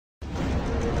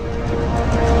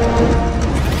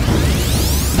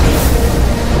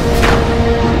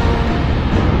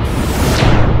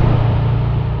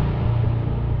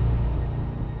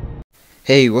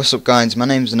Hey, what's up guys, my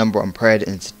name's the number one Pred,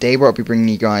 and today what I'll be bringing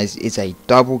you guys is a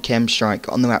double KEM strike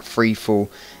on the map Freefall.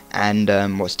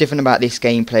 And what's different about this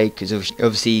gameplay, because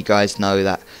obviously you guys know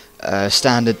that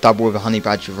standard double with a honey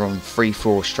badger on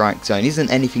Freefall strike zone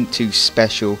isn't anything too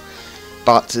special,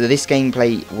 but this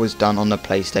gameplay was done on the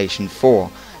PlayStation 4.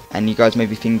 And you guys may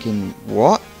be thinking,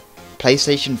 what?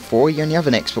 PlayStation 4? You only have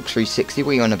an Xbox 360,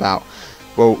 what are you on about?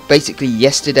 Well, basically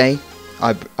yesterday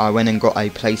I went and got a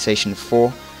PlayStation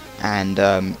 4, and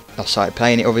I started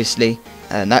playing it obviously,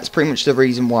 and that's pretty much the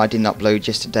reason why I didn't upload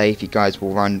yesterday. If you guys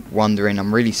were wondering,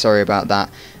 I'm really sorry about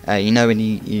that. You know, when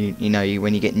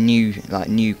when you get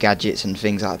new gadgets and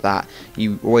things like that,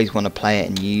 you always want to play it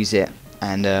and use it,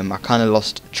 and I kind of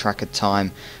lost track of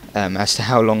time as to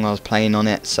how long I was playing on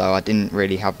it, so I didn't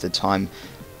really have the time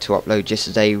to upload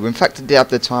yesterday. In fact, I did have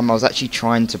the time. I was actually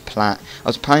trying to I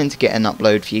was planning to get an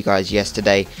upload for you guys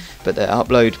yesterday, but the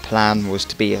upload plan was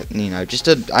to be just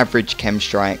an average KEM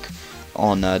strike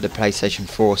on the PlayStation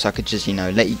 4, so I could just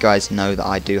let you guys know that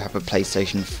I do have a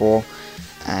PlayStation 4.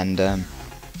 And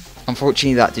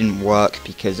unfortunately that didn't work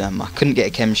because I couldn't get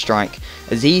a KEM strike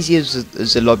as easy as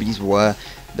the lobbies were.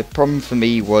 The problem for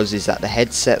me is that the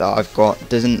headset that I've got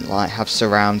doesn't have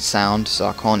surround sound, so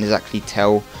I can't exactly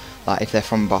tell if they're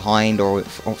from behind or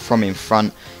from in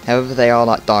front. However, they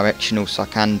are directional, so I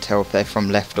can tell if they're from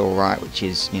left or right, which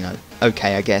is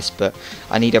okay, I guess. But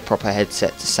I need a proper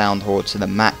headset to sound hoard to the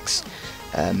max,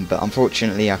 but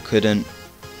unfortunately I couldn't.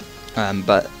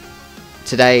 But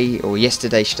today, or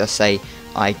yesterday should I say,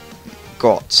 I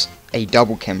got a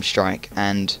double KEM strike,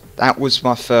 and that was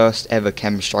my first ever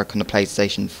KEM strike on the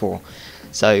PlayStation 4.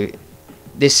 So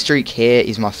this streak here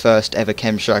is my first ever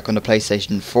KEM strike on the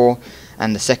PlayStation 4,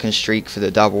 and the second streak for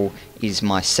the double is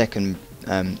my second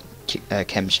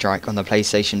KEM strike on the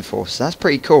PlayStation 4. So that's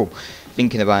pretty cool.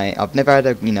 Thinking about it, I've never had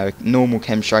a normal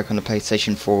KEM strike on the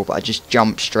PlayStation 4, but I just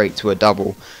jumped straight to a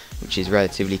double, which is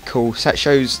relatively cool. So that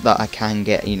shows that I can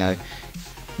get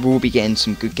we'll be getting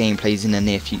some good gameplays in the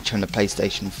near future on the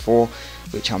PlayStation 4,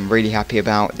 which I'm really happy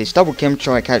about. This double KEM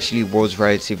strike actually was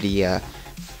relatively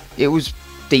it was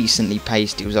decently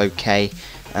paced. It was okay.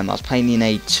 I was playing in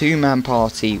a 2-man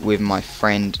party with my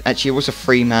friend. Actually, it was a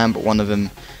 3-man, but one of them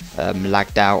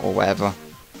lagged out or whatever.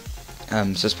 So I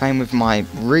was playing with my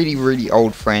really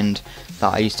old friend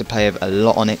that I used to play with a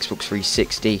lot on Xbox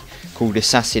 360, called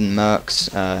Assassin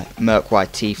Mercs, Merc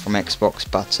YT from Xbox.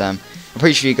 But I'm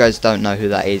pretty sure you guys don't know who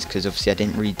that is, because obviously I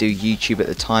didn't really do YouTube at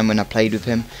the time when I played with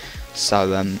him.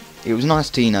 So it was nice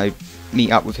to meet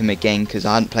up with him again, because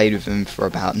I hadn't played with him for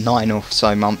about 9 or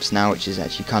so months now, which is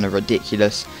actually kind of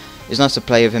ridiculous. It was nice to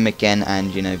play with him again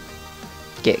and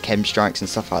get KEM strikes and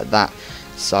stuff like that.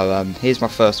 So here's my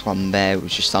first one there. It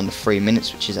was just under 3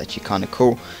 minutes, which is actually kind of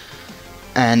cool.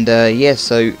 And yeah,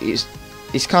 so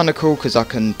it's kind of cool because I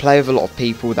can play with a lot of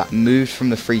people that moved from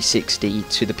the 360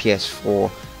 to the PS4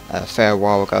 a fair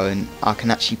while ago, and I can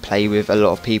actually play with a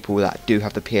lot of people that do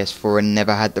have the PS4 and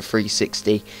never had the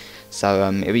 360. So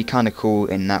it'll be kind of cool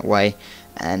in that way.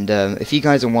 And if you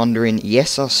guys are wondering,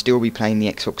 yes, I'll still be playing the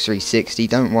Xbox 360.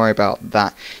 Don't worry about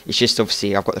that. It's just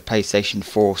obviously I've got the PlayStation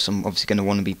 4, so I'm obviously going to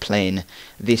want to be playing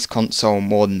this console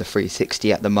more than the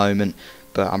 360 at the moment.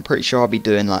 But I'm pretty sure I'll be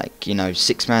doing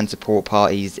 6-man support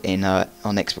parties in on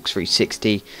Xbox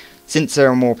 360, since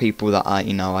there are more people that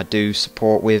I do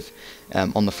support with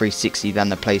on the 360 than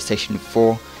the PlayStation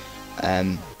 4.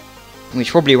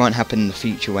 Which probably won't happen in the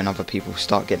future when other people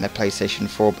start getting their PlayStation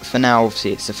 4, but for now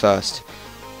obviously it's the first.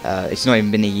 It's not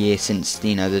even been a year since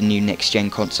the new next gen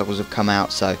consoles have come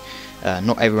out, so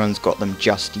not everyone's got them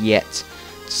just yet.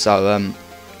 So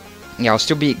yeah, I'll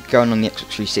still be going on the Xbox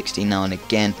 360 now and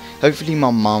again. Hopefully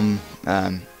my mum,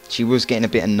 she was getting a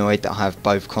bit annoyed that I have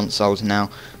both consoles now,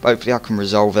 but hopefully I can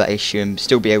resolve that issue and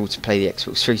still be able to play the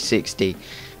Xbox 360.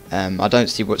 I don't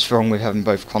see what's wrong with having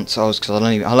both consoles, because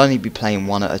I'll only be playing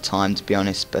one at a time, to be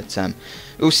honest. But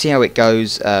we'll see how it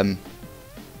goes.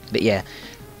 But yeah,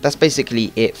 that's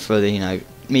basically it for the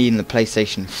me and the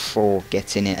PlayStation 4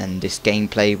 getting it and this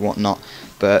gameplay whatnot.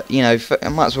 But I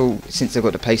might as well, since I've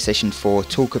got the PlayStation 4,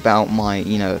 talk about my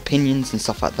opinions and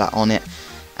stuff like that on it.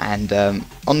 And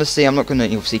honestly, I'm not gonna,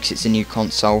 obviously because it's a new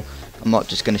console, I'm not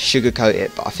just going to sugarcoat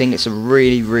it, but I think it's a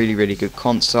really good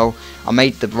console. I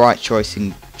made the right choice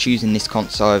in choosing this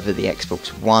console over the Xbox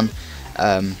One.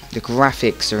 The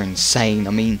graphics are insane.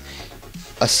 I mean,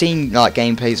 I've seen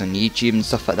gameplays on YouTube and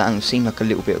stuff like that, and I've seen a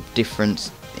little bit of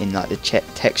difference in the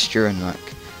texture and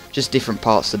just different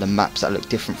parts of the maps that look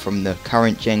different from the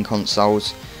current gen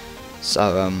consoles.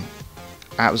 So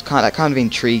that kind of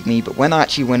intrigued me. But when I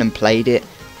actually went and played it,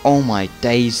 oh my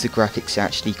days, the graphics are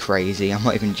actually crazy. I'm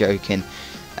not even joking.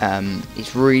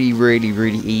 It's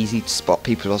really easy to spot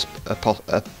people across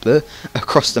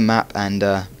the map,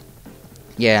 and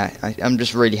yeah, I'm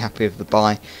just really happy with the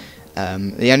buy.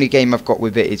 The only game I've got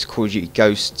with it is Call of Duty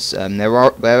Ghosts. There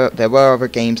were other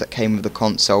games that came with the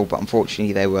console, but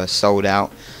unfortunately they were sold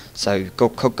out. So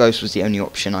COD Ghost was the only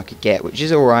option I could get, which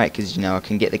is alright because, you know, I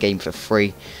can get the game for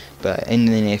free. But in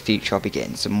the near future I'll be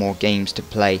getting some more games to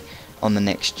play on the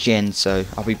next gen, so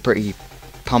I'll be pretty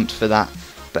pumped for that.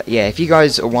 But yeah, if you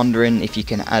guys are wondering if you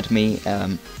can add me,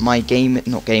 my gamer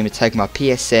tag, my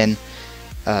PSN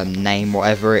name,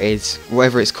 whatever it's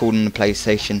called on the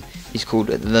PlayStation, is called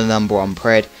the number one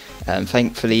Pred.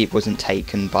 Thankfully it wasn't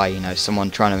taken by, you know,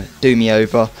 someone trying to do me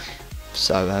over,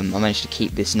 so I managed to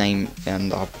keep this name,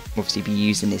 and I'll obviously be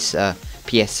using this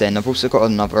PSN. I've also got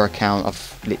another account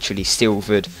I've literally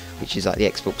silvered, which is like the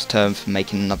Xbox term for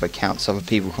making another account so other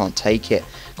people can't take it,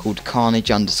 called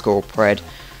Carnage_Pred.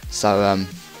 So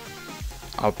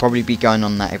I'll probably be going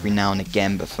on that every now and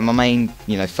again, but for my main,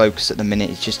 you know, focus at the minute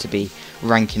is just to be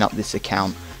ranking up this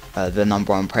account, the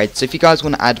number one Pred. So if you guys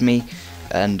want to add me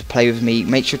and play with me,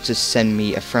 make sure to send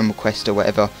me a friend request or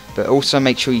whatever, but also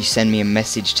make sure you send me a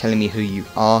message telling me who you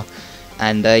are.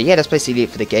 And yeah, that's basically it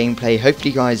for the gameplay. Hopefully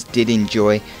you guys did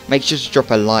enjoy. Make sure to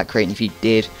drop a like rating if you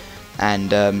did,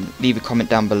 and leave a comment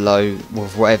down below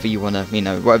with whatever you want to, you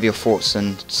know, whatever your thoughts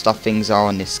and things are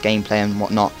on this gameplay and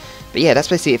whatnot. But yeah, that's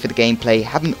basically it for the gameplay.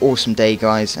 Have an awesome day,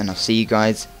 guys, and I'll see you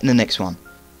guys in the next one.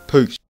 Peace.